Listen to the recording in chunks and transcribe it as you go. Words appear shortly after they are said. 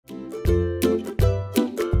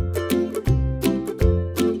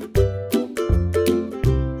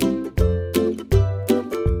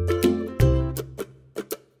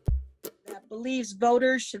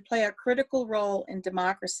voters should play a critical role in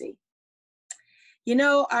democracy. You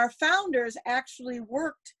know, our founders actually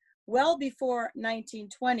worked well before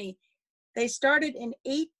 1920. They started in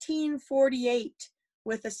 1848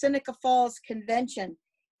 with the Seneca Falls Convention,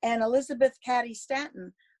 and Elizabeth Cady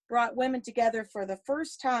Stanton brought women together for the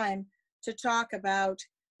first time to talk about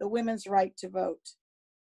the women's right to vote.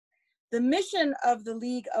 The mission of the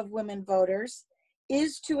League of Women Voters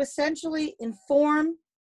is to essentially inform,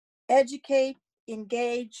 educate,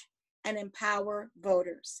 engage, and empower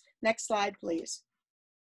voters. Next slide, please.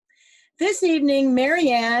 This evening,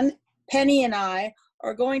 Marianne, Penny, and I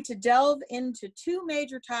are going to delve into two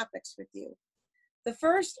major topics with you. The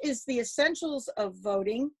first is the essentials of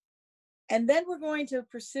voting, and then we're going to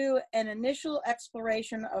pursue an initial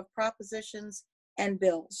exploration of propositions and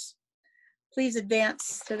bills. Please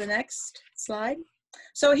advance to the next slide.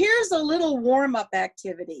 So here's a little warm-up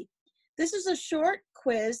activity. This is a short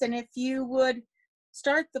quiz, and if you would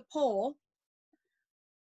start the poll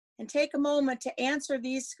and take a moment to answer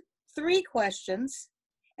these 3 questions,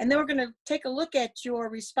 and then we're going to take a look at your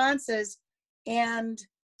responses and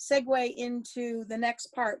segue into the next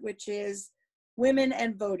part, which is women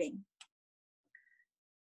and voting.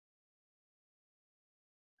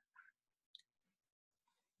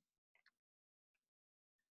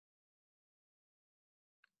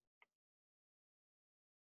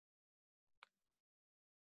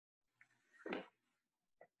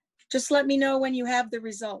 Just let me know when you have the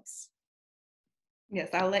results. Yes,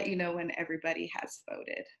 I'll let you know when everybody has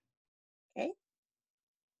voted. Okay.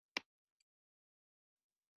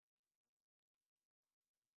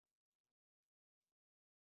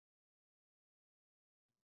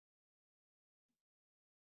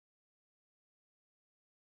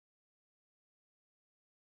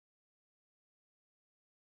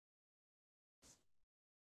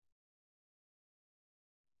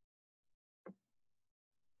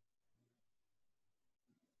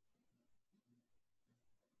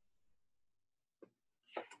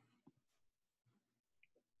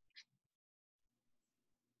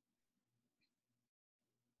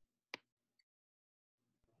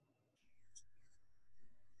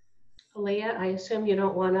 Leah, I assume you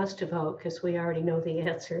don't want us to vote because we already know the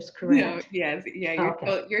answers, correct? No, yes, yeah,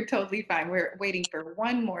 you're totally fine. We're waiting for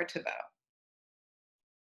one more to vote.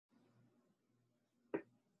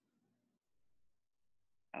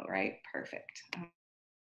 All right, perfect.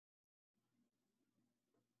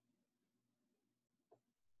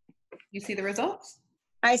 You see the results?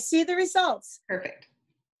 I see the results. Perfect.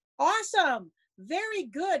 Awesome. Very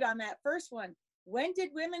good on that first one. When did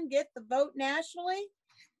women get the vote nationally?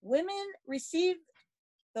 Women received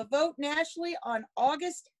the vote nationally on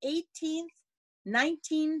August 18th,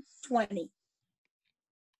 1920.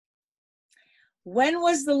 When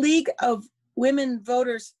was the League of Women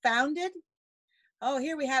Voters founded? Oh,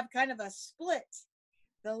 here we have kind of a split.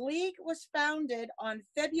 The League was founded on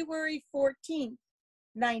February 14th,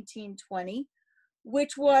 1920,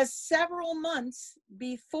 which was several months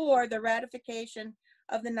before the ratification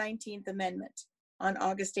of the 19th Amendment on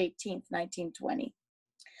August 18th, 1920.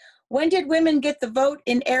 When did women get the vote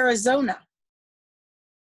in Arizona?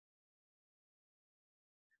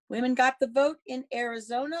 Women got the vote in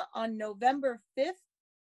Arizona on November 5th,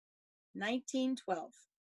 1912.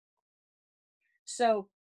 So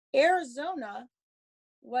Arizona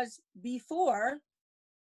was before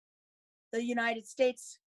the United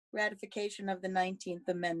States ratification of the 19th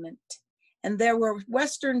Amendment. And there were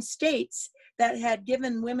Western states that had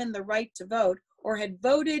given women the right to vote, or had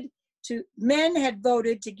voted to, men had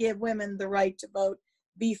voted to give women the right to vote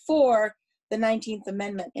before the 19th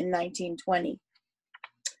Amendment in 1920.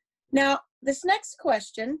 Now, this next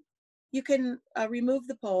question, you can remove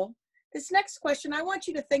the poll. This next question, I want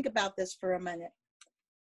you to think about this for a minute.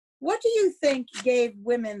 What do you think gave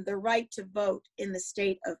women the right to vote in the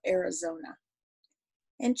state of Arizona?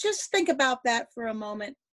 And just think about that for a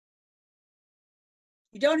moment.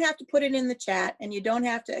 You don't have to put it in the chat, and you don't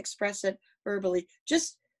have to express it verbally.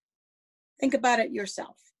 Just think about it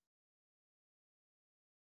yourself.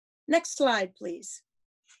 Next slide, please.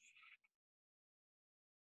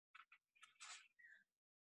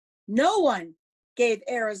 No one gave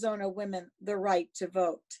Arizona women the right to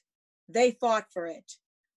vote. They fought for it.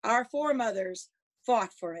 Our foremothers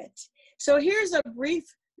fought for it. So here's a brief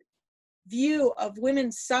view of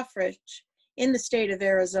women's suffrage in the state of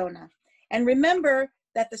Arizona. And remember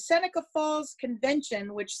that the Seneca Falls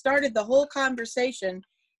Convention, which started the whole conversation,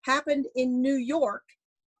 happened in New York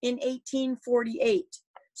in 1848.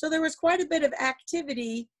 So there was quite a bit of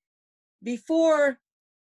activity before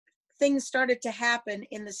things started to happen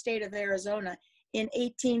in the state of Arizona in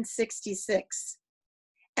 1866.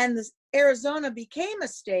 and Arizona became a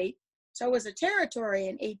state, so it was a territory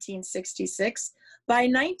in 1866. By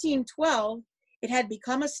 1912, it had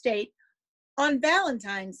become a state on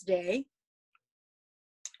Valentine's Day.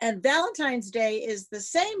 And Valentine's Day is the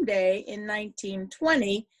same day in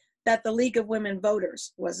 1920 that the League of Women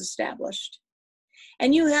Voters was established.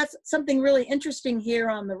 And you have something really interesting here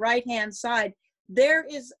on the right-hand side. There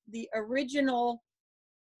is the original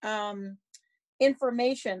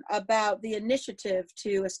information about the initiative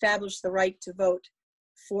to establish the right to vote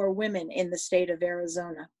for women in the state of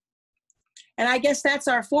Arizona. And I guess that's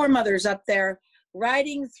our foremothers up there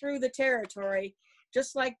riding through the territory,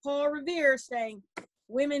 just like Paul Revere saying,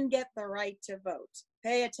 women get the right to vote.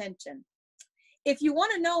 Pay attention. If you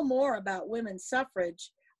want to know more about women's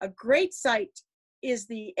suffrage, a great site is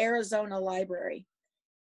the Arizona Library.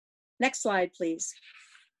 Next slide, please.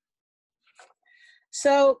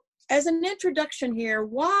 So as an introduction here,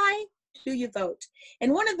 why do you vote?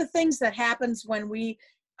 And one of the things that happens when we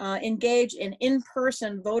engage in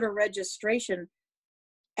in-person voter registration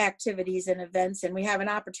activities and events, and we have an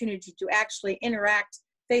opportunity to actually interact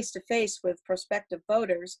face-to-face with prospective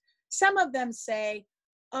voters, some of them say,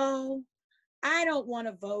 oh, I don't want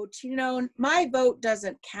to vote. You know, my vote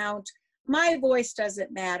doesn't count. My voice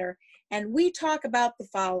doesn't matter. And we talk about the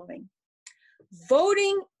following.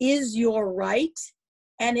 Voting is your right,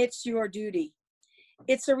 and it's your duty.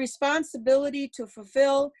 It's a responsibility to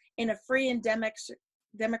fulfill in a free and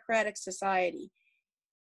democratic society.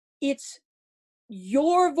 It's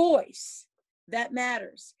your voice that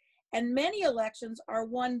matters. And many elections are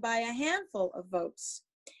won by a handful of votes.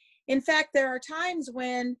 In fact, there are times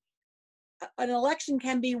when an election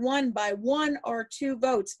can be won by 1 or 2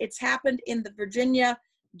 votes. It's happened in the Virginia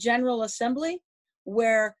General Assembly,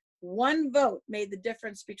 where 1 vote made the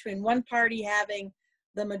difference between one party having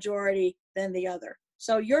the majority than the other.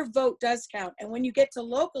 So your vote does count. And when you get to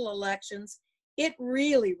local elections, it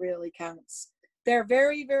really, really counts. They're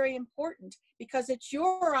very, very important because it's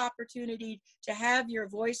your opportunity to have your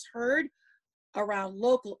voice heard around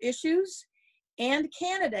local issues and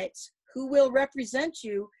candidates who will represent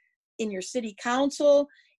you in your city council,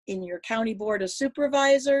 in your county board of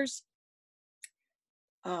supervisors,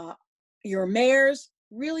 your mayors.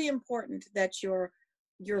 Really important that your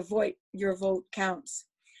vote counts.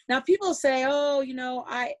 Now people say, oh, you know,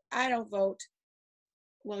 I don't vote.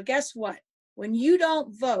 Well, guess what? When you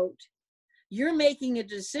don't vote, you're making a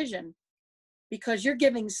decision because you're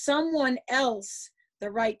giving someone else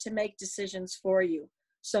the right to make decisions for you.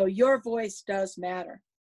 So your voice does matter.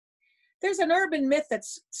 There's an urban myth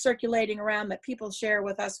that's circulating around that people share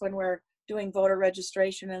with us when we're doing voter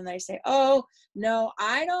registration, and they say, oh, no,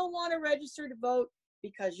 I don't want to register to vote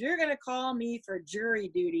because you're going to call me for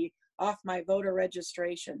jury duty off my voter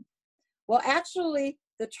registration. Well, actually,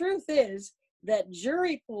 the truth is that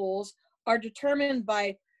jury pools are determined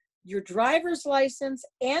by your driver's license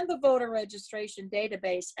and the voter registration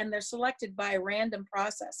database, and they're selected by a random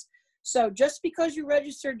process. So just because you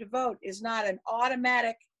registered to vote is not an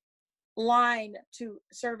automatic line to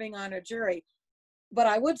serving on a jury. But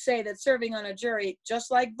I would say that serving on a jury,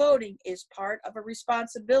 just like voting, is part of a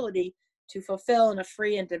responsibility to fulfill in a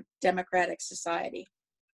free and democratic society.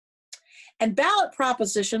 And ballot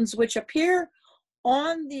propositions, which appear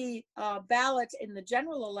on the ballot in the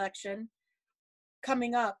general election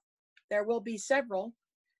coming up, there will be several.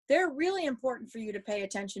 They're really important for you to pay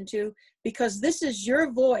attention to because this is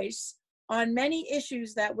your voice on many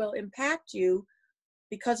issues that will impact you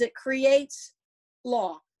because it creates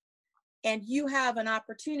law. And you have an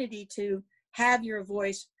opportunity to have your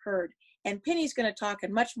voice heard. And Penny's going to talk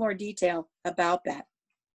in much more detail about that.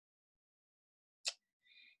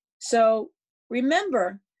 So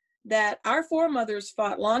remember that our foremothers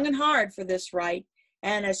fought long and hard for this right.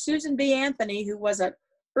 And as Susan B. Anthony, who was an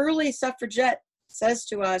early suffragette, says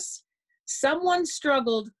to us, someone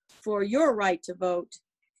struggled for your right to vote.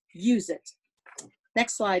 Use it.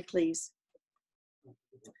 Next slide, please.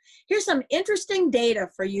 Here's some interesting data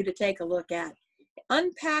for you to take a look at.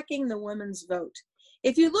 Unpacking the women's vote.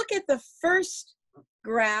 If you look at the first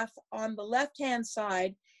graph on the left-hand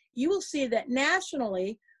side, you will see that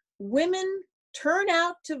nationally, women turn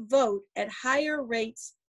out to vote at higher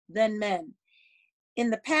rates than men. In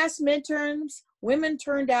the past midterms, women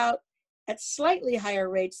turned out at slightly higher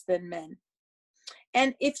rates than men.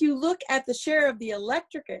 And if you look at the share of the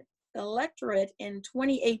electorate in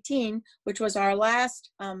 2018, which was our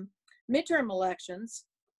last midterm elections,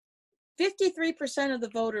 53% of the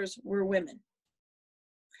voters were women.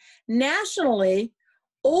 Nationally,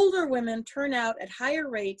 older women turn out at higher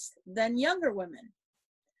rates than younger women.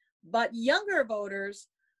 But younger voters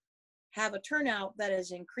have a turnout that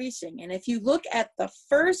is increasing. And if you look at the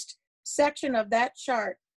first section of that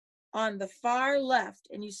chart on the far left,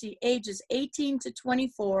 and you see ages 18 to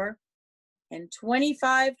 24 and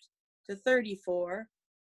 25 to 34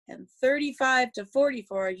 and 35 to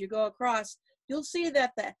 44, as you go across, you'll see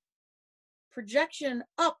that the projection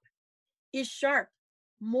up is sharp.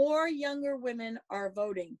 More younger women are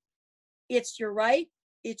voting. It's your right,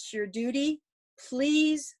 it's your duty.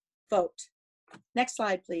 Please vote. Next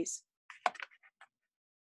slide, please.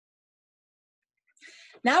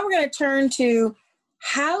 Now we're going to turn to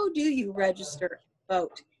how do you register to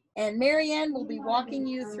vote? And Marianne will be walking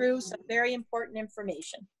you through some very important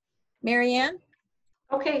information. Marianne?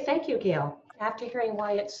 Okay, thank you, Gail. After hearing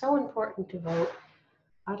why it's so important to vote,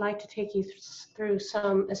 I'd like to take you through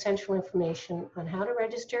some essential information on how to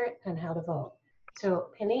register and how to vote. So,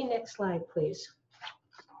 Penny, next slide, please.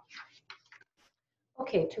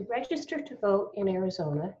 Okay, to register to vote in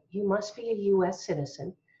Arizona, you must be a U.S.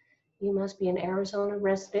 citizen. You must be an Arizona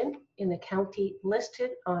resident in the county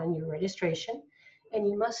listed on your registration, and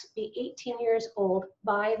you must be 18 years old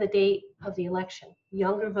by the date of the election.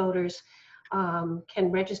 Younger voters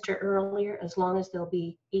can register earlier as long as they'll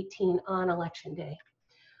be 18 on election day.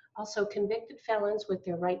 Also, convicted felons with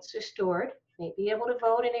their rights restored may be able to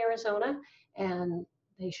vote in Arizona, and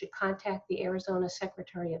they should contact the Arizona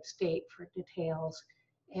Secretary of State for details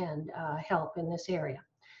and help in this area.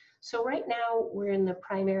 So right now, we're in the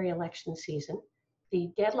primary election season.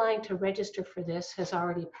 The deadline to register for this has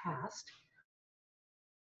already passed.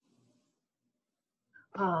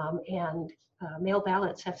 Mail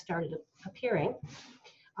ballots have started appearing.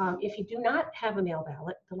 If you do not have a mail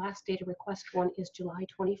ballot, the last day to request one is July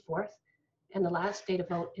 24th, and the last day to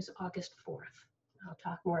vote is August 4th. I'll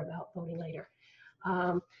talk more about voting later.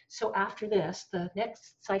 So after this, the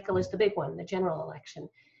next cycle is the big one, the general election.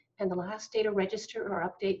 And the last day to register or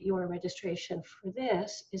update your registration for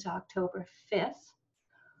this is October 5th.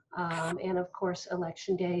 And of course,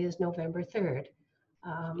 election day is November 3rd.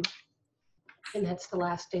 And that's the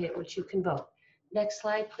last day at which you can vote. Next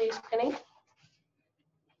slide, please, Penny.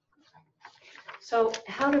 So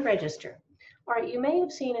how to register. All right, you may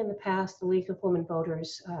have seen in the past the League of Women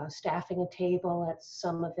Voters staffing a table at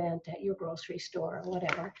some event at your grocery store or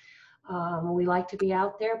whatever. We like to be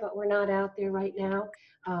out there, but we're not out there right now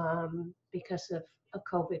because of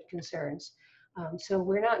COVID concerns. So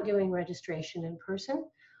we're not doing registration in person.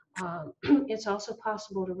 It's also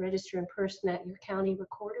possible to register in person at your county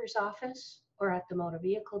recorder's office or at the motor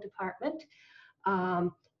vehicle department.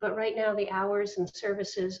 But right now the hours and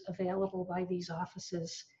services available by these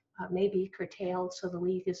offices may be curtailed, so the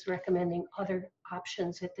League is recommending other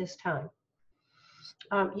options at this time.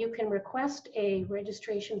 You can request a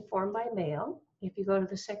registration form by mail. If you go to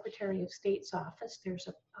the Secretary of State's office, there's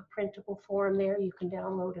a printable form there you can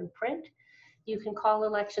download and print. You can call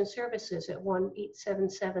Election Services at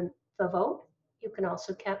 1-877-THE-VOTE. You can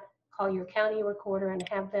also call your county recorder and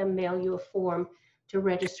have them mail you a form to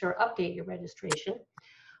register or update your registration.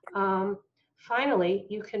 Finally,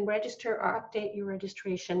 you can register or update your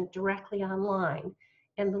registration directly online.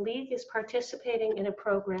 And the League is participating in a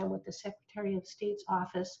program with the Secretary of State's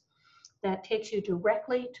office that takes you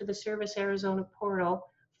directly to the Service Arizona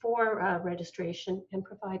portal for registration and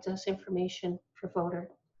provides us information for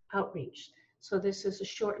voter outreach. So this is a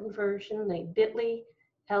shortened version, the bit.ly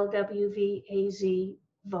LWVAZ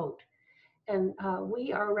vote. And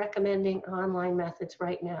we are recommending online methods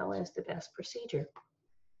right now as the best procedure.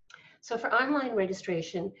 So for online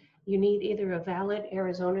registration, you need either a valid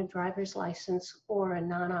Arizona driver's license or a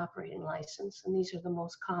non-operating license. And these are the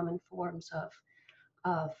most common forms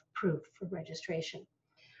of proof for registration.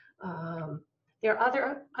 There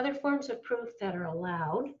are other forms of proof that are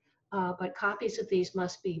allowed, but copies of these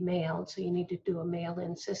must be mailed. So you need to do a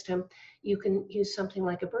mail-in system. You can use something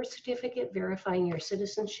like a birth certificate verifying your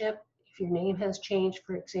citizenship. If your name has changed,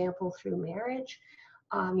 for example, through marriage,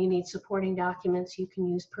 you need supporting documents. You can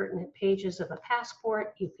use pertinent pages of a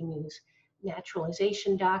passport. You can use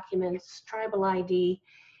naturalization documents, tribal ID,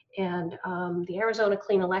 and the Arizona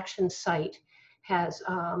Clean Elections site has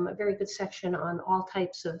a very good section on all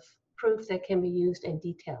types of proof that can be used and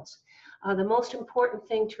details. The most important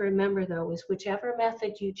thing to remember, though, is whichever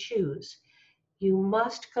method you choose, you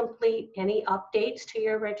must complete any updates to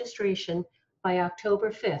your registration by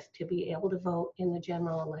October 5th to be able to vote in the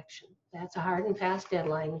general election. That's a hard and fast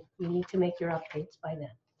deadline. You need to make your updates by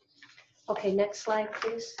then. Okay, next slide,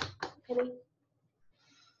 please, Penny.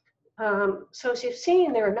 So as you've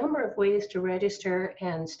seen, there are a number of ways to register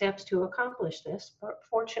and steps to accomplish this, but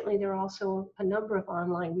fortunately, there are also a number of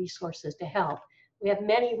online resources to help. We have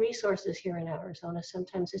many resources here in Arizona.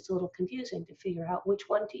 Sometimes it's a little confusing to figure out which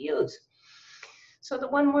one to use. So the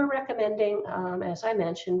one we're recommending, as I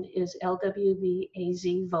mentioned, is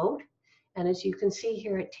LWVAZ Vote. And as you can see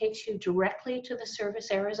here, it takes you directly to the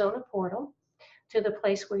Service Arizona portal, to the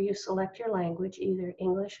place where you select your language, either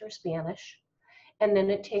English or Spanish. And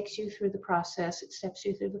then it takes you through the process, it steps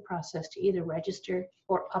you through the process to either register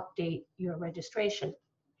or update your registration.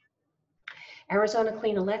 Arizona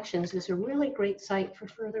Clean Elections is a really great site for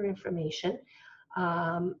further information.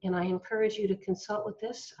 And I encourage you to consult with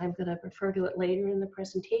this. I'm going to refer to it later in the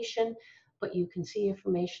presentation, but you can see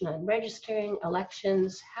information on registering,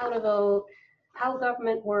 elections, how to vote, how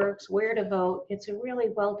government works, where to vote. It's a really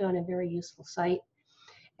well done and very useful site.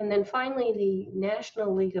 And then finally, the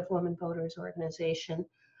National League of Women Voters organization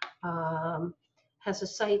has a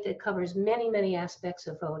site that covers many, many aspects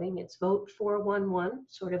of voting. It's Vote 411,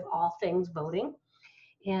 sort of all things voting.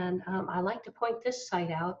 And I like to point this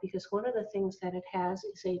site out because one of the things that it has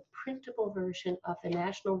is a printable version of the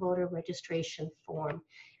National Voter Registration Form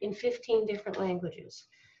in 15 different languages.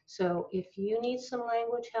 So if you need some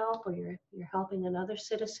language help, or you're helping another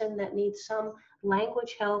citizen that needs some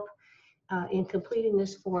language help in completing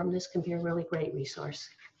this form, this can be a really great resource.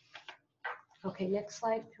 Okay, next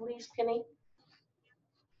slide, please, Penny.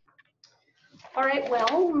 All right,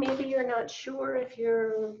 well, maybe you're not sure if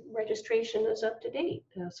your registration is up to date.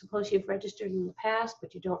 Suppose you've registered in the past,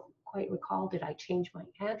 but you don't quite recall, did I change my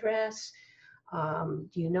address? Do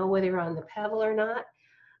you know whether you're on the PEVL or not?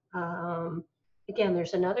 Again,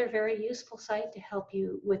 there's another very useful site to help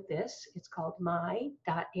you with this. It's called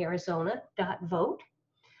my.arizona.vote.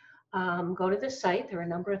 Go to the site. There are a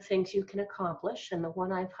number of things you can accomplish, and the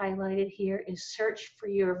one I've highlighted here is search for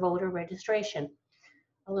your voter registration.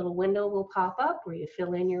 A little window will pop up where you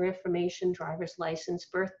fill in your information, driver's license,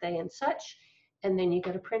 birthday, and such, and then you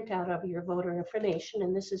get a printout of your voter information,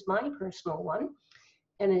 and this is my personal one.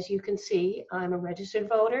 And as you can see, I'm a registered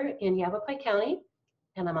voter in Yavapai County,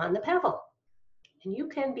 and I'm on the PEVL, and you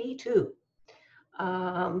can be too.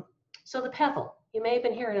 So the PEVL, you may have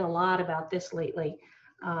been hearing a lot about this lately.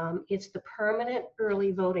 It's the permanent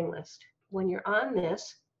early voting list. When you're on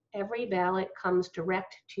this, every ballot comes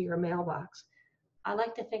direct to your mailbox. I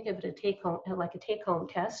like to think of it like a take-home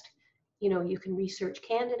test. You know, you can research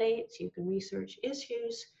candidates, you can research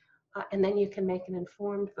issues, and then you can make an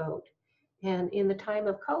informed vote. And in the time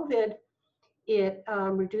of COVID, it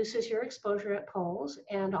reduces your exposure at polls,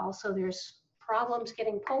 and also there's problems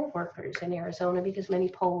getting poll workers in Arizona because many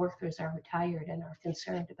poll workers are retired and are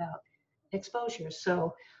concerned about exposure.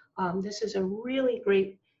 So this is a really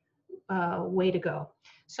great way to go.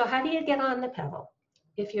 So how do you get on the PEVL?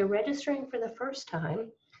 If you're registering for the first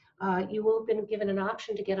time, you will have been given an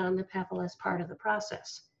option to get on the PEVL as part of the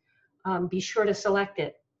process. Be sure to select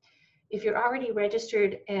it. If you're already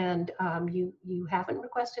registered and you haven't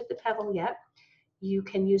requested the PEVL yet, you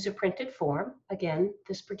can use a printed form. Again,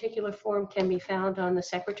 this particular form can be found on the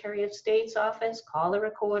Secretary of State's office. Call the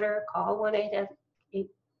recorder, call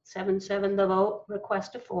 1-877-THE-VOTE,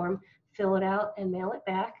 request a form, fill it out, and mail it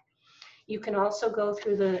back. You can also go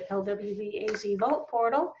through the LWVAZ Vote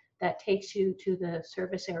portal that takes you to the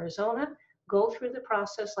Service Arizona. Go through the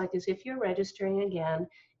process like as if you're registering again,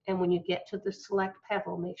 and when you get to the select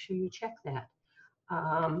PEVL, make sure you check that.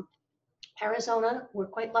 Arizona, we're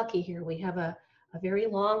quite lucky here. We have a very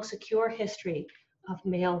long, secure history of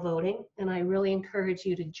mail voting, and I really encourage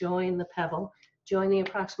you to join the PEVL, join the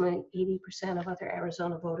approximately 80% of other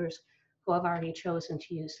Arizona voters who have already chosen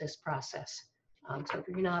to use this process. So if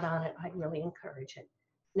you're not on it, I'd really encourage it.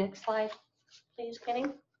 Next slide, please, Penny.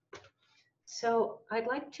 So I'd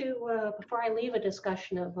like to, before I leave a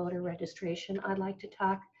discussion of voter registration, I'd like to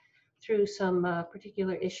talk through some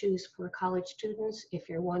particular issues for college students, if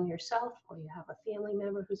you're one yourself or you have a family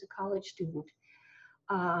member who's a college student.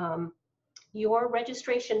 Your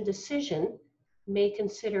registration decision may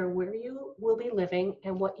consider where you will be living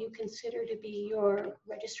and what you consider to be your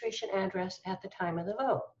registration address at the time of the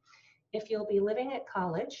vote. If you'll be living at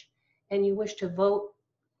college and you wish to vote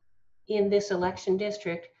in this election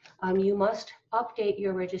district, you must update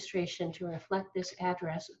your registration to reflect this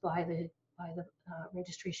address by the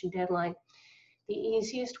registration deadline. The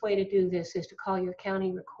easiest way to do this is to call your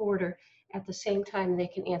county recorder. At the same time, they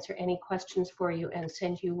can answer any questions for you and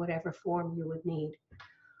send you whatever form you would need.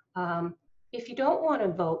 If you don't want to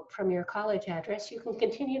vote from your college address, you can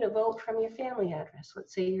continue to vote from your family address.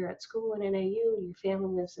 Let's say you're at school in NAU, your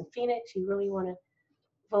family lives in Phoenix, you really want to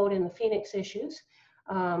vote in the Phoenix issues.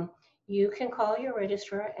 You can call your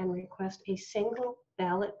registrar and request a single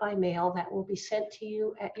ballot by mail that will be sent to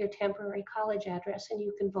you at your temporary college address, and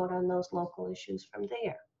you can vote on those local issues from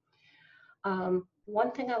there.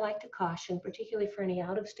 One thing I like to caution, particularly for any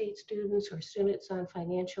out-of-state students or students on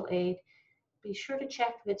financial aid, be sure to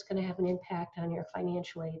check if it's going to have an impact on your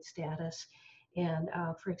financial aid status. And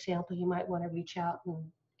for example, you might want to reach out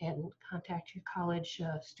and contact your college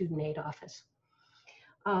student aid office.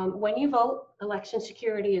 When you vote, election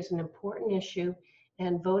security is an important issue,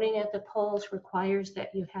 and voting at the polls requires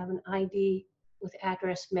that you have an ID with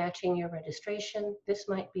address matching your registration. This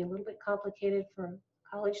might be a little bit complicated for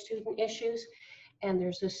college student issues, and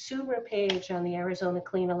there's a super page on the Arizona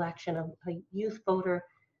Clean Election, a youth voter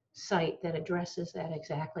site that addresses that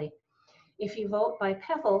exactly. If you vote by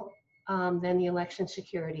PEVL, then the election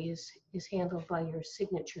security is handled by your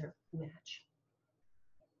signature match.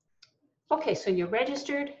 Okay, so you're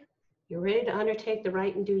registered, you're ready to undertake the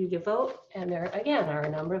right and duty to vote, and there again are a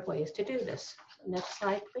number of ways to do this. Next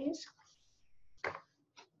slide, please.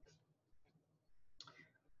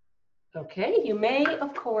 Okay, you may,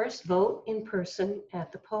 of course, vote in person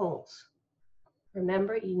at the polls.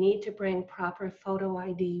 Remember, you need to bring proper photo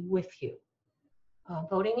ID with you.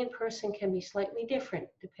 Voting in person can be slightly different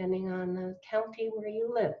depending on the county where you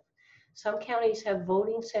live. Some counties have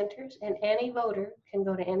voting centers, and any voter can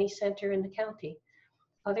go to any center in the county.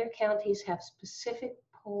 Other counties have specific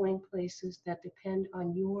polling places that depend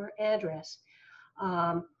on your address.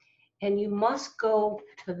 And you must go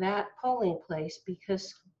to that polling place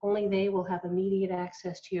because only they will have immediate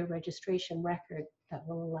access to your registration record that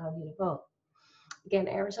will allow you to vote. Again,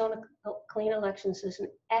 Arizona Clean Elections is an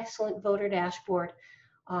excellent voter dashboard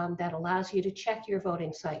that allows you to check your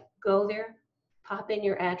voting site. Go there, pop in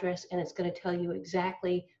your address, and it's going to tell you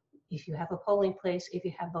exactly if you have a polling place, if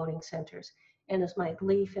you have voting centers. And it's my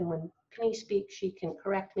belief, and when Penny speaks, she can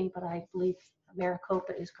correct me, but I believe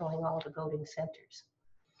Maricopa is going all to voting centers.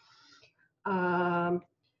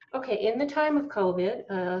 Okay, in the time of COVID,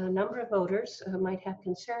 a number of voters might have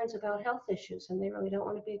concerns about health issues, and they really don't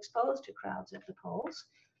want to be exposed to crowds at the polls.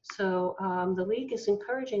 So the League is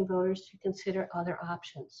encouraging voters to consider other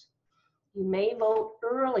options. You may vote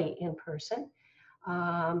early in person.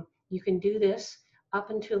 You can do this up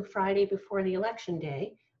until Friday before the election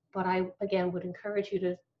day, but I, again, would encourage you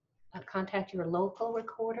to contact your local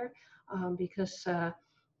recorder because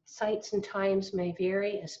sites and times may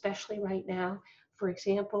vary, especially right now. For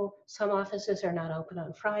example, some offices are not open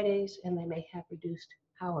on Fridays and they may have reduced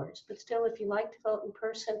hours. But still, if you like to vote in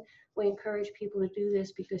person, we encourage people to do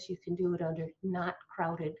this because you can do it under not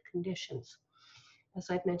crowded conditions.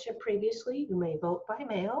 As I've mentioned previously, you may vote by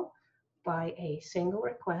mail by a single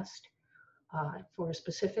request for a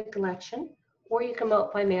specific election, or you can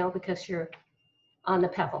vote by mail because you're on the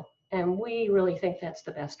PEVL. And we really think that's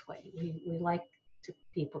the best way. We like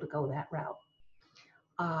people to go that route.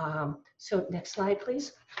 So next slide,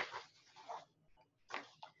 please.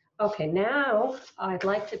 Okay, now I'd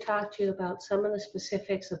like to talk to you about some of the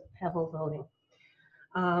specifics of PEVL voting.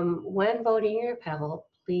 When voting your PEVL,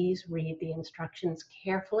 please read the instructions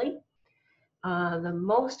carefully. The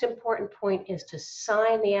most important point is to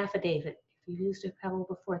sign the affidavit. If you used a PEVL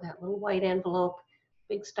before, that little white envelope,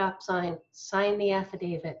 big stop sign, sign the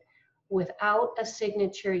affidavit. Without a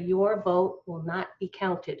signature, your vote will not be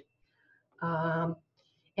counted.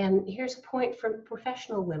 And here's a point for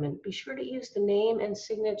professional women. Be sure to use the name and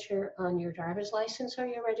signature on your driver's license or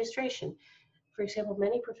your registration. For example,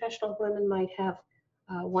 many professional women might have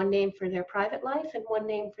one name for their private life and one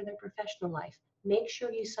name for their professional life. Make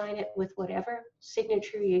sure you sign it with whatever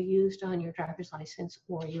signature you used on your driver's license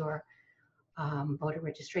or your voter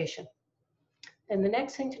registration. And the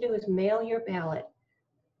next thing to do is mail your ballot.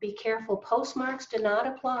 Be careful, postmarks do not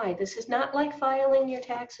apply. This is not like filing your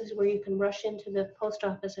taxes where you can rush into the post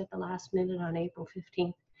office at the last minute on April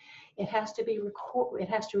 15th. It has to be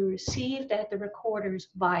received at the recorders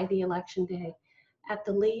by the election day. At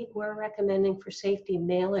the League, we're recommending for safety,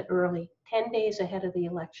 mail it early, 10 days ahead of the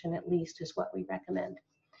election at least is what we recommend.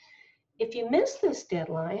 If you miss this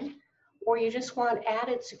deadline, or you just want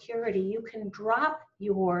added security, you can drop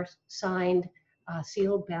your signed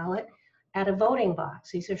sealed ballot at a voting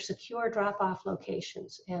box. These are secure drop-off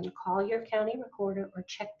locations, and call your county recorder or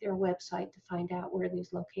check their website to find out where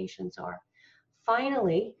these locations are.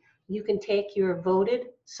 Finally, you can take your voted,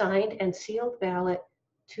 signed, and sealed ballot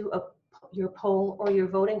to your poll or your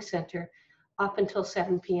voting center up until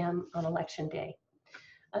 7 p.m. on election day.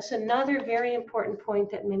 That's another very important point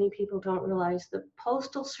that many people don't realize. The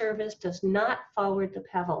Postal Service does not forward the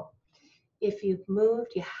PEVL. If you've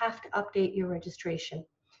moved, you have to update your registration.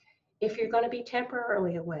 If you're going to be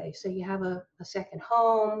temporarily away, so you have a second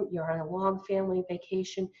home, you're on a long family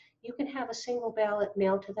vacation, you can have a single ballot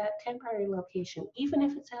mailed to that temporary location, even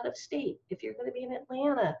if it's out of state. If you're going to be in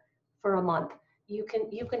Atlanta for a month, you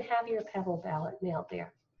can have your Pebble ballot mailed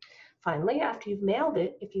there. Finally, after you've mailed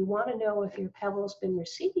it, if you want to know if your Pebble's been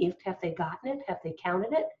received, have they gotten it, have they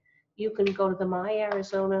counted it, you can go to the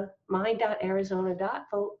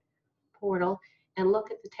my.arizona.vote portal and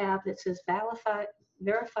look at the tab that says verify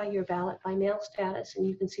your ballot by mail status, and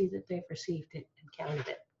you can see that they've received it and counted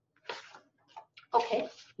it. Okay,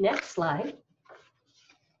 next slide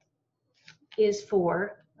is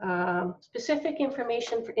for specific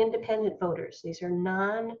information for independent voters. These are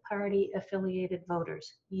non-party affiliated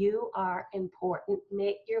voters. You are important.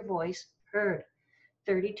 Make your voice heard.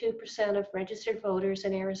 32% of registered voters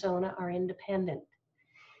in Arizona are independent.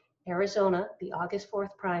 Arizona, the August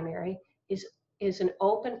 4th primary, is an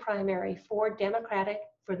open primary for the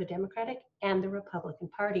Democratic and the Republican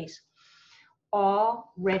parties.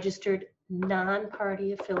 All registered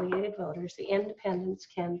non-party affiliated voters, the independents,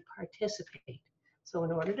 can participate. So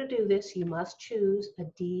in order to do this, you must choose a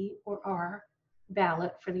D or R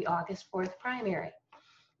ballot for the August 4th primary.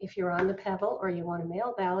 If you're on the Pebble or you want a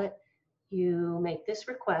mail ballot, you make this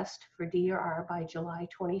request for D or R by July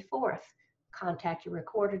 24th. Contact your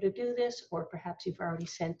recorder to do this, or perhaps you've already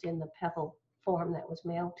sent in the Pebble form that was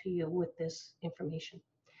mailed to you with this information.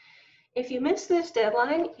 If you miss this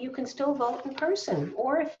deadline, you can still vote in person,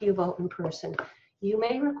 or if you vote in person, you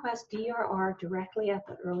may request D or R directly at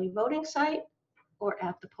the early voting site or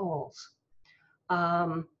at the polls.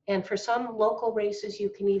 And for some local races, you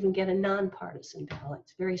can even get a nonpartisan ballot.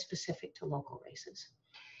 It's very specific to local races.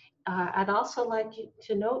 I'd also like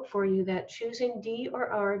to note for you that choosing D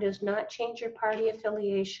or R does not change your party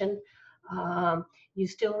affiliation. You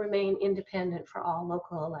still remain independent for all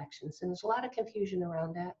local elections. And there's a lot of confusion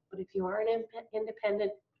around that, but if you are an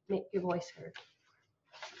independent, make your voice heard.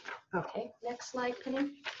 Okay, next slide,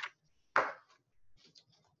 Penny.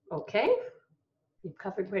 Okay, we've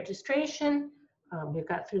covered registration. We've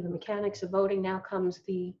got through the mechanics of voting. Now comes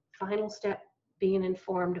the final step, being an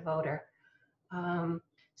informed voter.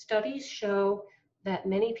 Studies show that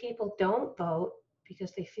many people don't vote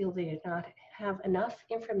because they feel they do not have enough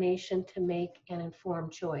information to make an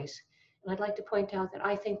informed choice. And I'd like to point out that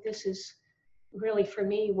I think this is really, for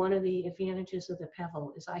me, one of the advantages of the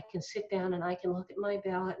Pebble is I can sit down and I can look at my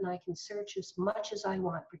ballot and I can search as much as I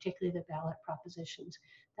want, particularly the ballot propositions.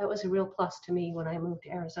 That was a real plus to me when I moved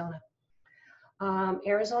to Arizona.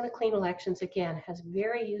 Arizona Clean Elections, again, has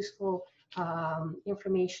very useful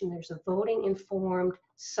information. There's a voting informed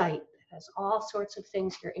site that has all sorts of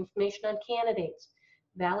things here, information on candidates,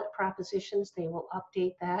 ballot propositions. They will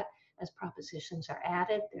update that as propositions are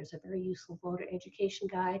added. There's a very useful voter education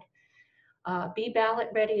guide. Be Ballot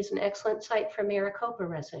Ready is an excellent site for Maricopa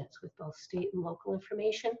residents with both state and local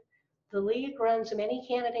information. The League runs many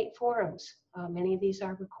candidate forums. Many of these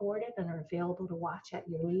are recorded and are available to watch at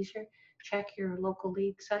your leisure. Check your local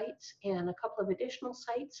League sites, and a couple of additional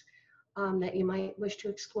sites that you might wish to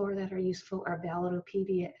explore that are useful are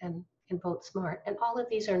Ballotopedia and Vote Smart. And all of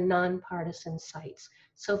these are nonpartisan sites.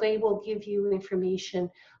 So they will give you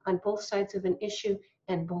information on both sides of an issue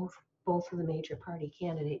and both of the major party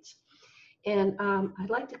candidates. And I'd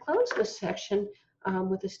like to close this section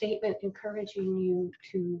with a statement encouraging you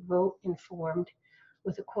to vote informed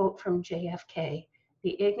with a quote from JFK.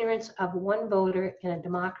 The ignorance of one voter in a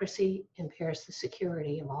democracy impairs the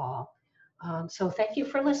security of all. So thank you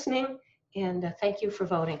for listening, and thank you for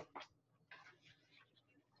voting.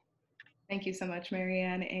 Thank you so much,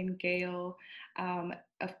 Marianne and Gail.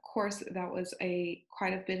 Of course, that was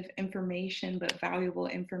quite a bit of information, but valuable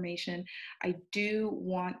information. I do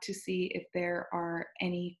want to see if there are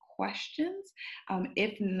any questions.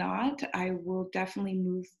 If not, I will definitely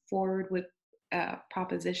move forward with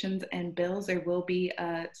propositions and bills. There will be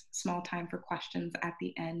a small time for questions at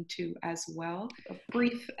the end too as well. A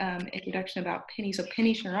brief introduction about Penny. So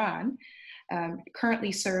Penny Sharon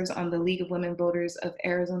currently serves on the League of Women Voters of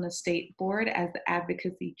Arizona State Board as the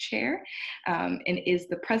advocacy chair, and is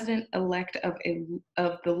the president-elect of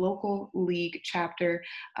the local league chapter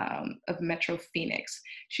of Metro Phoenix.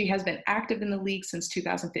 She has been active in the league since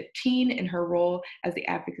 2015 in her role as the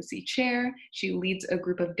advocacy chair. She leads a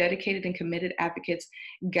group of dedicated and committed advocates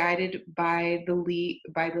guided by the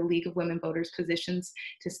League of Women Voters positions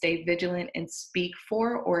to stay vigilant and speak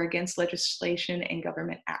for or against legislation and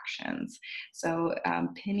government actions. So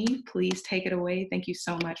Penny, please take it away. Thank you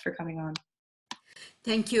so much for coming on.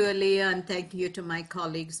 Thank you, Aaliyah, and thank you to my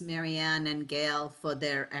colleagues, Marianne and Gail, for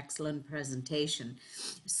their excellent presentation.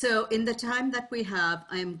 So in the time that we have,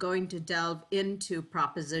 I am going to delve into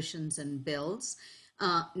propositions and bills.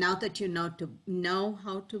 now that you know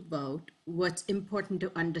how to vote, what's important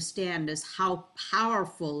to understand is how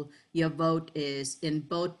powerful your vote is in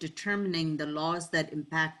both determining the laws that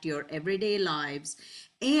impact your everyday lives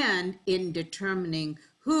and in determining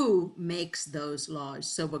who makes those laws.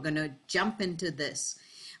 So we're going to jump into this.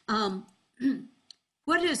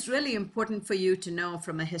 What is really important for you to know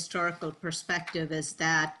from a historical perspective is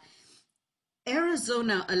that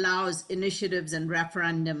Arizona allows initiatives and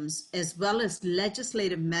referendums as well as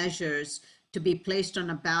legislative measures to be placed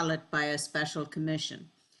on a ballot by a special commission.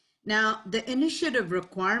 Now, the initiative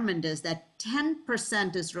requirement is that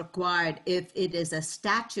 10% is required if it is a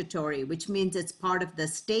statutory, which means it's part of the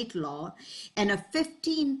state law, and a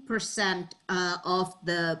 15% of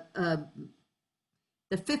the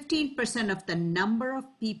 15% of the number of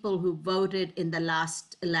people who voted in the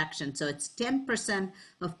last election. So it's 10%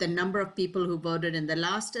 of the number of people who voted in the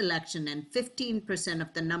last election and 15%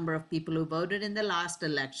 of the number of people who voted in the last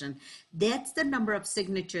election. That's the number of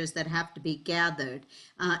signatures that have to be gathered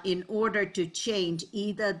in order to change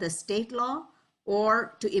either the state law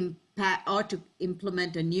or to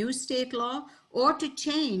implement a new state law or to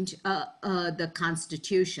change the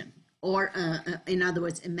Constitution, or in other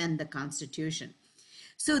words, amend the Constitution.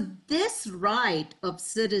 So this right of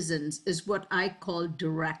citizens is what I call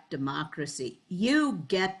direct democracy. You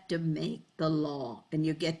get to make the law, and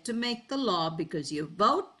you get to make the law because you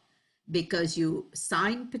vote, because you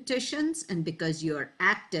sign petitions, and because you're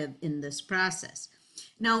active in this process.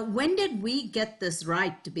 Now, when did we get this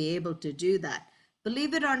right to be able to do that?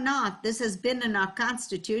 Believe it or not, this has been in our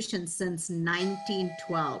Constitution since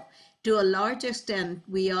 1912. To a large extent,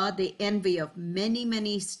 we are the envy of many,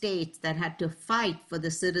 many states that had to fight for the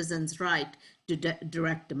citizens' right to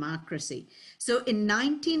direct democracy. So in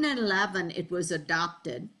 1911, it was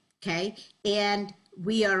adopted, okay? And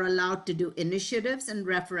we are allowed to do initiatives and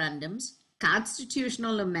referendums,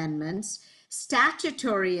 constitutional amendments,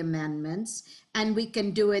 statutory amendments, and we can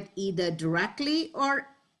do it either directly or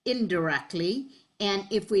indirectly. And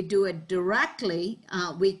if we do it directly,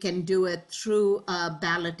 we can do it through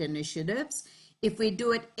ballot initiatives. If we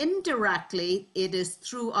do it indirectly, it is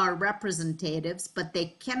through our representatives, but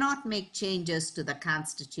they cannot make changes to the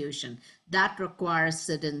Constitution. That requires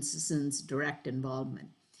citizens' direct involvement.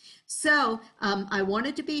 So I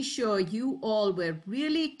wanted to be sure you all were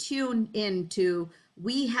really tuned into,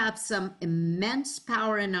 we have some immense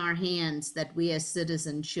power in our hands that we as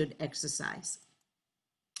citizens should exercise.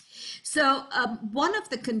 So one of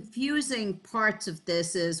the confusing parts of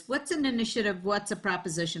this is what's an initiative, what's a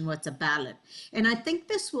proposition, what's a ballot? And I think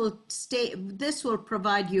this will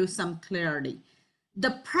provide you some clarity.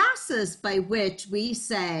 The process by which we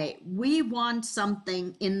say we want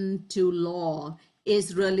something into law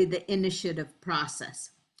is really the initiative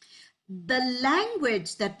process. The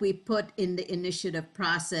language that we put in the initiative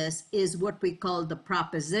process is what we call the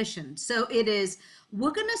proposition. So it is,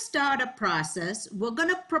 we're going to start a process, we're going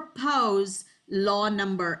to propose law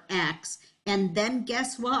number X, and then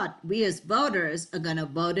guess what? We as voters are going to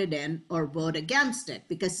vote it in or vote against it,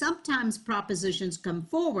 because sometimes propositions come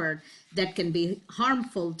forward that can be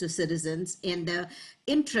harmful to citizens, and the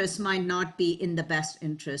interest might not be in the best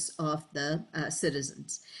interest of the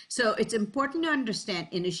citizens. So it's important to understand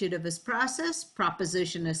initiative is process,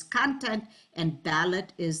 proposition is content, and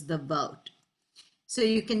ballot is the vote. So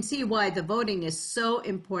you can see why the voting is so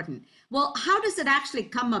important. Well, how does it actually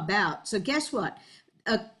come about? So guess what?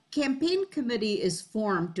 A campaign committee is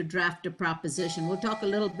formed to draft a proposition. We'll talk a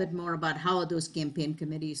little bit more about how those campaign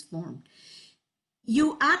committees formed.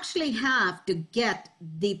 You actually have to get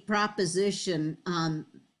the proposition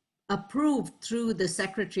approved through the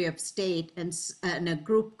Secretary of State and a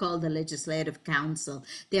group called the Legislative Council.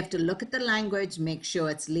 They have to look at the language, make sure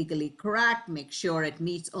it's legally correct, make sure it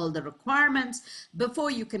meets all the requirements before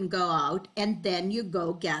you can go out, and then you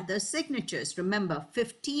go gather signatures. Remember,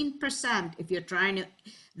 15% if you're trying to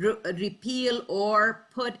repeal or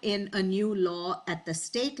put in a new law at the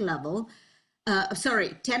state level,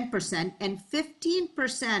 10%, and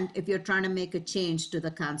 15% if you're trying to make a change to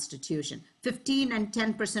the Constitution. 15 and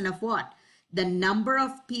 10% of what? The number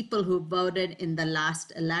of people who voted in the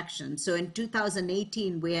last election. So in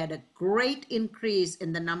 2018, we had a great increase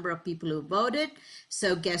in the number of people who voted.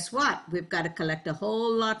 So guess what? We've got to collect a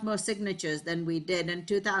whole lot more signatures than we did in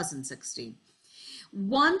 2016.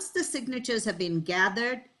 Once the signatures have been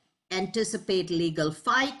gathered, anticipate legal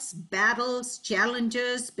fights, battles,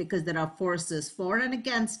 challenges, because there are forces for and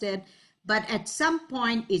against it. But at some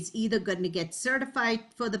point, it's either going to get certified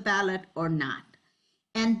for the ballot or not.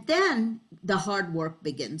 And then the hard work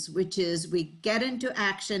begins, which is we get into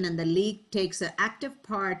action and the league takes an active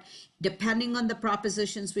part, depending on the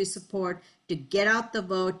propositions we support, to get out the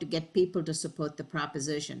vote, to get people to support the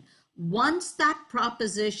proposition. Once that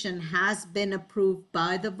proposition has been approved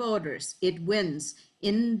by the voters, it wins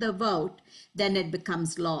in the vote, then it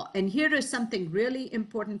becomes law. And here is something really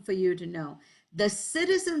important for you to know. The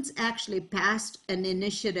citizens actually passed an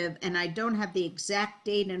initiative, and I don't have the exact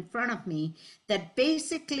date in front of me, that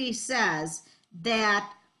basically says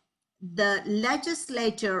that the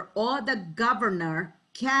legislature or the governor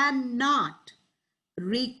cannot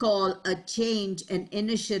recall a change, an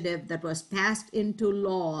initiative that was passed into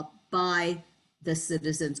law by the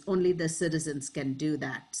citizens. Only the citizens can do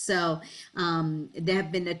that. So there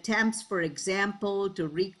have been attempts, for example, to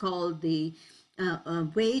recall the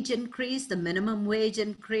wage increase, the minimum wage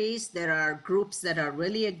increase. There are groups that are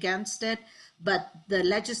really against it, but the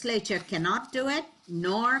legislature cannot do it,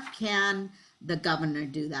 nor can the governor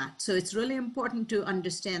do that. So it's really important to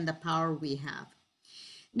understand the power we have.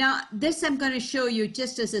 Now, this I'm going to show you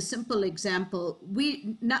just as a simple example.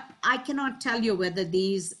 I cannot tell you whether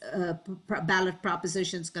these ballot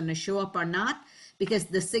propositions going to show up or not, because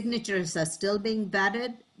the signatures are still being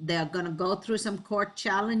vetted. They're going to go through some court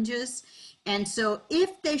challenges. And so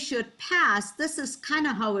if they should pass, this is kind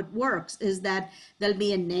of how it works, is that there'll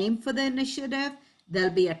be a name for the initiative, there'll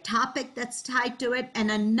be a topic that's tied to it, and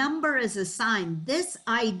a number is assigned. This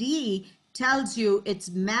ID tells you it's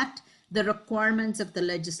met the requirements of the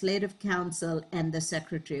Legislative Council and the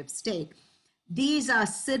Secretary of State. These are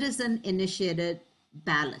citizen-initiated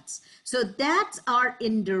ballots. So that's our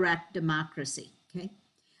indirect democracy, okay?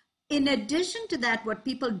 In addition to that, what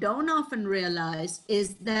people don't often realize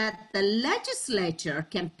is that the legislature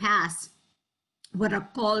can pass what are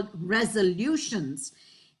called resolutions.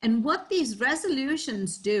 And what these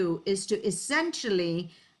resolutions do is to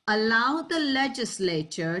essentially allow the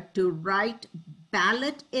legislature to write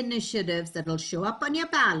ballot initiatives that will show up on your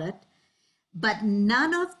ballot, but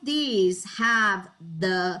none of these have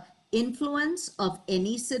the influence of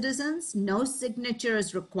any citizens. No signature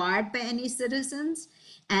is required by any citizens.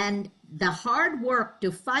 And the hard work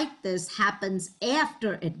to fight this happens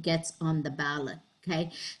after it gets on the ballot.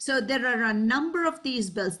 Okay, so there are a number of these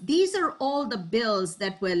bills. These are all the bills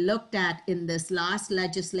that were looked at in this last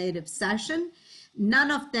legislative session.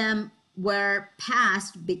 None of them were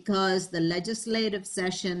passed because the legislative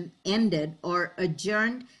session ended or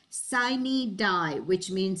adjourned sine die,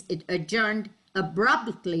 which means it adjourned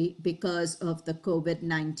abruptly because of the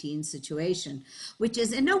COVID-19 situation, which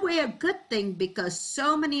is in a way a good thing, because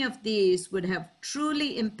so many of these would have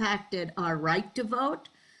truly impacted our right to vote,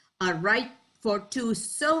 our right to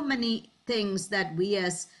so many things that we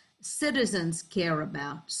as citizens care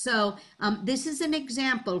about. So this is an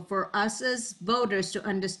example for us as voters to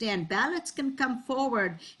understand ballots can come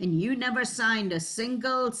forward and you never signed a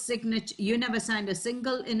single signature, you never signed a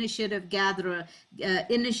single initiative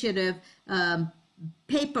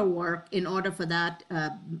paperwork in order for that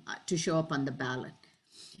to show up on the ballot.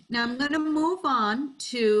 Now I'm going to move on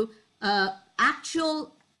to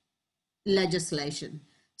actual legislation.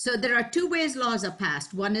 So there are two ways laws are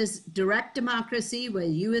passed. One is direct democracy, where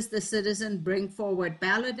you as the citizen bring forward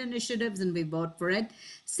ballot initiatives and we vote for it.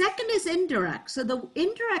 Second is indirect. So the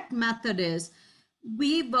indirect method is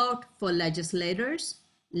we vote for legislators.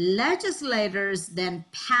 Legislators then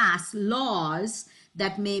pass laws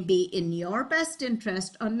that may be in your best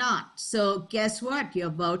interest or not. So guess what? Your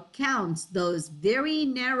vote counts. Those very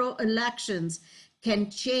narrow elections can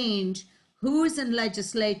change who's in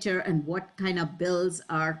legislature and what kind of bills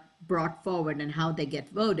are brought forward and how they get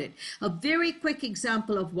voted. A very quick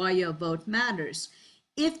example of why your vote matters.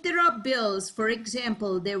 If there are bills, for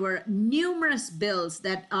example, there were numerous bills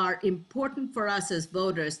that are important for us as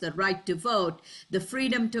voters: the right to vote, the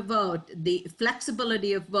freedom to vote, the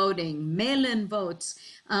flexibility of voting, mail-in votes,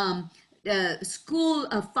 school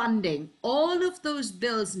funding. All of those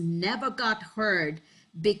bills never got heard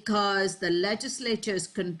because the legislature is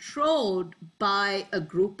controlled by a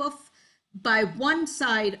group of, by one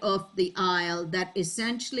side of the aisle that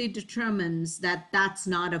essentially determines that that's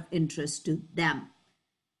not of interest to them.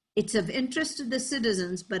 It's of interest to the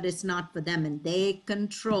citizens, but it's not for them, and they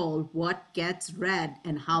control what gets read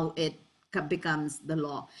and how it becomes the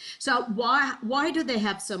law. So why do they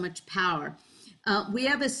have so much power? We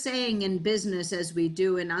have a saying in business, as we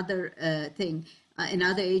do in other in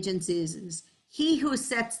other agencies, is he who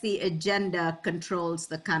sets the agenda controls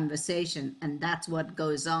the conversation. And that's what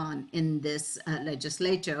goes on in this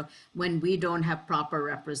legislature when we don't have proper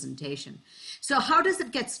representation. So how does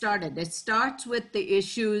it get started? It starts with the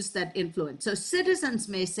issues that influence. So citizens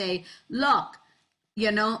may say, look,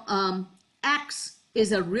 you know, X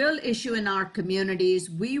is a real issue in our communities.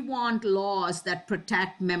 We want laws that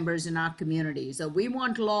protect members in our communities. So we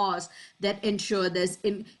want laws that ensure this.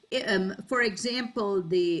 For example,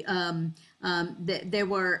 there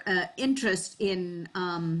were interest in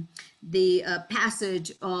the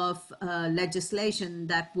passage of legislation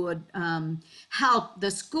that would help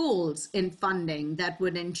the schools in funding, that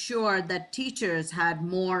would ensure that teachers had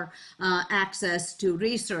more access to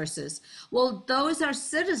resources. Well, those are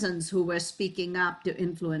citizens who were speaking up to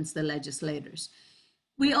influence the legislators.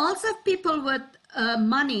 We also have people with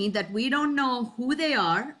money that we don't know who they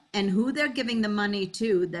are and who they're giving the money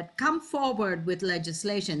to that come forward with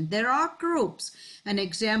legislation. There are groups. An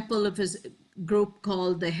example of a group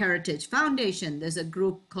called the Heritage Foundation. There's a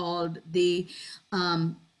group called the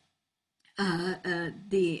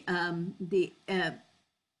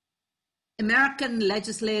American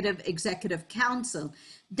Legislative Executive Council.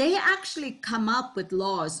 They actually come up with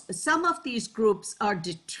laws. Some of these groups are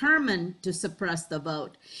determined to suppress the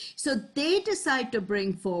vote. So they decide to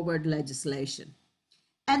bring forward legislation.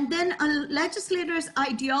 And then a legislator's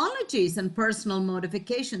ideologies and personal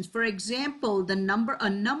motivations. For example, a number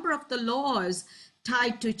of the laws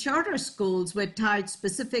tied to charter schools were tied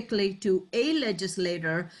specifically to a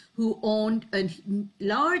legislator who owned a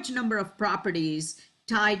large number of properties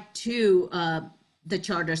tied to the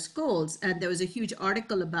charter schools. And there was a huge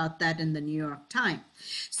article about that in the New York Times.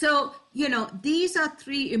 So, you know, these are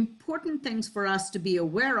three important things for us to be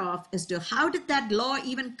aware of as to how did that law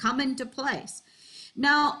even come into place.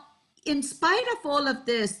 Now, in spite of all of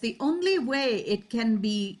this, the only way it can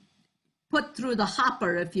be put through the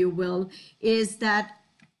hopper, if you will, is that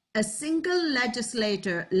a single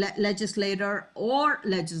legislator or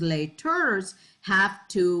legislators have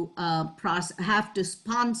to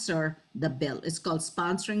sponsor the bill. It's called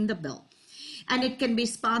sponsoring the bill. And it can be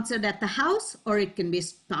sponsored at the House or it can be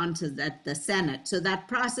sponsored at the Senate. So that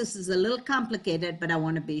process is a little complicated, but I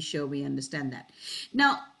want to be sure we understand that.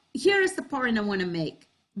 Now, here is the point I want to make.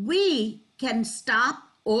 We can stop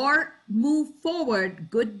or move forward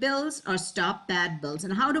good bills or stop bad bills.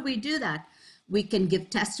 And how do we do that? We can give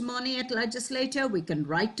testimony at legislature. We can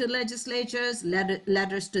write to legislatures,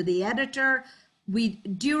 letters to the editor.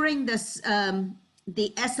 During this,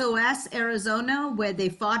 the SOS Arizona, where they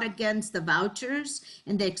fought against the vouchers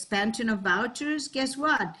and the expansion of vouchers, guess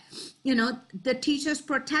what? You know, the teachers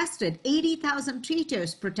protested. 80,000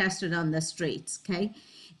 teachers protested on the streets, okay?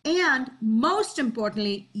 And most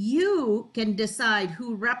importantly, you can decide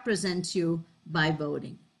who represents you by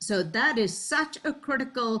voting. So that is such a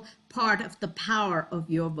critical part of the power of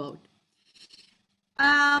your vote.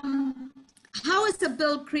 How is the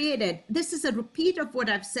bill created? This is a repeat of what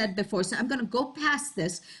I've said before, so I'm going to go past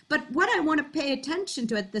this. But what I want to pay attention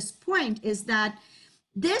to at this point is that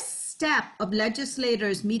this step of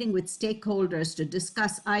legislators meeting with stakeholders to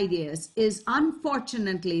discuss ideas is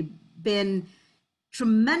unfortunately been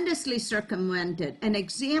tremendously circumvented. An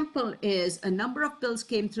example is a number of bills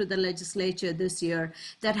came through the legislature this year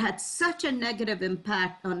that had such a negative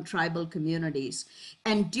impact on tribal communities.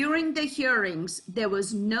 And during the hearings, there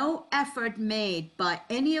was no effort made by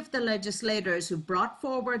any of the legislators who brought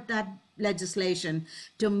forward that legislation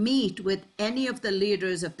to meet with any of the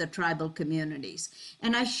leaders of the tribal communities.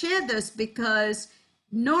 And I share this because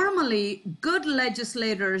normally, good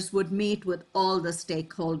legislators would meet with all the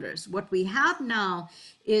stakeholders. What we have now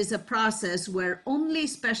is a process where only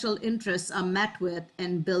special interests are met with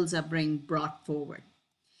and bills are being brought forward.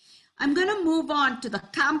 I'm going to move on to the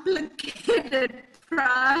complicated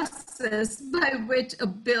process by which a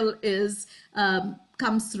bill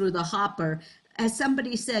comes through the hopper. As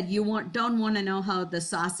somebody said, you don't want to know how the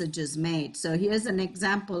sausage is made. So here's an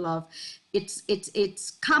example of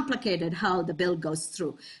it's complicated how the bill goes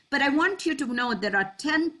through. But I want you to know there are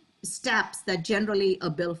 10 steps that generally a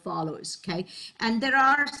bill follows, okay? And there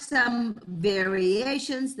are some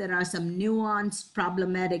variations, there are some nuanced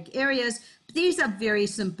problematic areas. These are very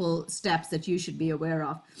simple steps that you should be aware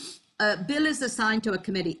of. A bill is assigned to a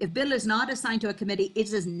committee. If bill is not assigned to a committee,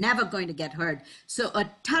 it is never going to get heard. So a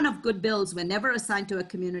ton of good bills were never assigned to a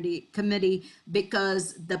committee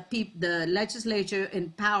because the legislature in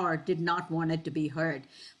power did not want it to be heard.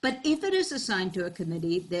 But if it is assigned to a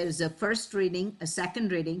committee, there's a first reading, a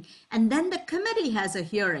second reading, and then the committee has a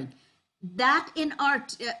hearing. That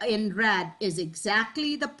in red is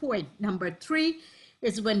exactly the point. Number 3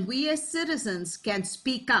 is when we as citizens can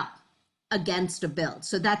speak up against a bill.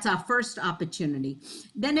 So that's our first opportunity.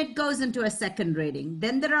 Then it goes into a second reading.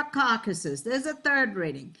 Then there are caucuses. There's a third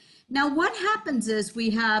reading. Now what happens is we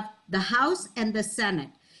have the House and the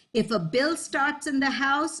Senate. If a bill starts in the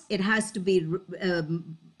House, it has to be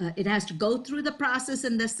it has to go through the process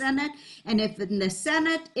in the Senate. And if in the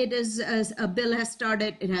Senate a bill has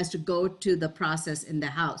started, it has to go to the process in the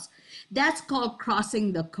House. That's called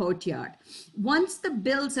crossing the courtyard. Once the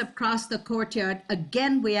bills have crossed the courtyard,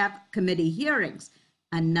 again, we have committee hearings.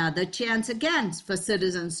 Another chance again for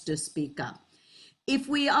citizens to speak up. If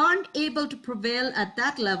we aren't able to prevail at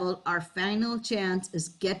that level, our final chance is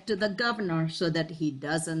get to the governor so that he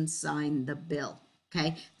doesn't sign the bill.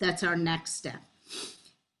 Okay, that's our next step.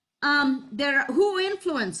 Who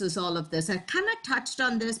influences all of this? I kind of touched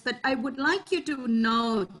on this, but I would like you to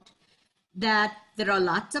note that there are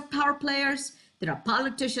lots of power players. There are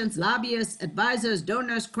politicians, lobbyists, advisors,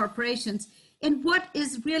 donors, corporations. And what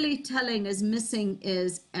is really telling is missing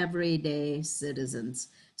is everyday citizens.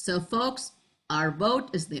 So folks, our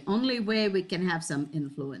vote is the only way we can have some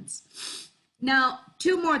influence. Now,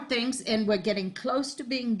 two more things, and we're getting close to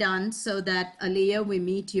being done so that, Aaliyah, we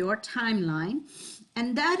meet your timeline.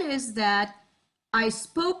 And that is that I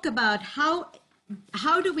spoke about how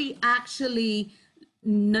do we actually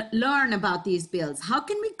learn about these bills? How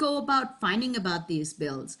can we go about finding about these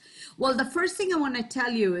bills? Well, the first thing I want to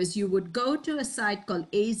tell you is you would go to a site called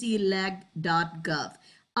azleg.gov.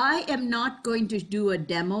 I am not going to do a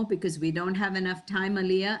demo because we don't have enough time,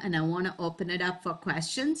 Aaliyah, and I want to open it up for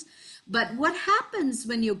questions. But what happens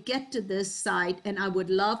when you get to this site, and I would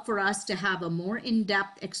love for us to have a more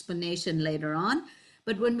in-depth explanation later on,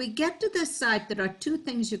 but when we get to this site, there are two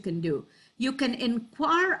things you can do. You can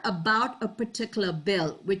inquire about a particular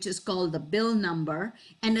bill, which is called the bill number,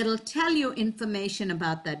 and it'll tell you information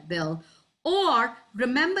about that bill. Or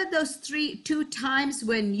remember those two times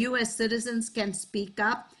when U.S. citizens can speak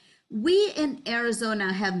up? We in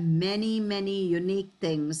Arizona have many, many unique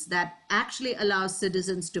things that actually allow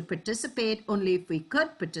citizens to participate only if we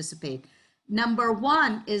could participate. Number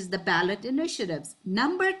one is the ballot initiatives.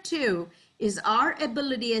 Number two is our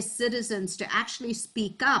ability as citizens to actually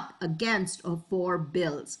speak up against or for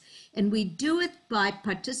bills. And we do it by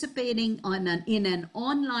participating in an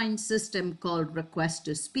online system called Request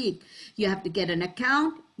to Speak. You have to get an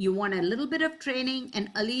account, you want a little bit of training,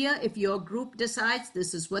 and Aaliyah, if your group decides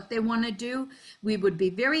this is what they want to do, we would be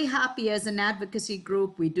very happy as an advocacy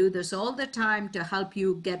group. We do this all the time to help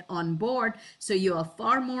you get on board so you are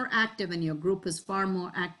far more active and your group is far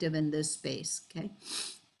more active in this space, okay?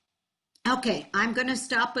 Okay, I'm going to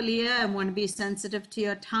stop, Aaliyah. I want to be sensitive to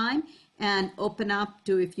your time and open up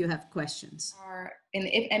to if you have questions. And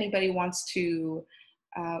if anybody wants to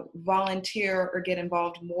volunteer or get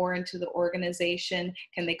involved more into the organization,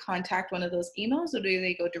 can they contact one of those emails or do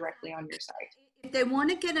they go directly on your site? If they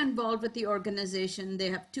want to get involved with the organization,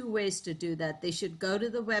 they have two ways to do that. They should go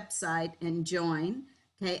to the website and join,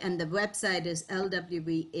 okay? And the website is lwaz.org.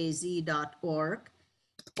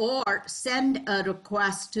 Or send a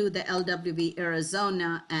request to the LWV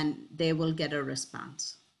Arizona and they will get a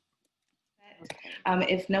response.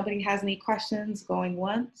 If nobody has any questions, going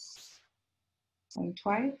once, going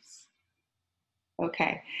twice.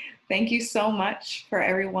 Okay, thank you so much for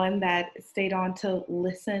everyone that stayed on to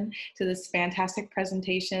listen to this fantastic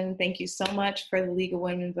presentation. Thank you so much for the League of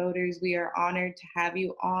Women Voters. We are honored to have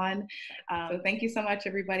you on. So thank you so much,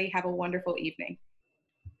 everybody. Have a wonderful evening.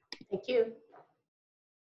 Thank you.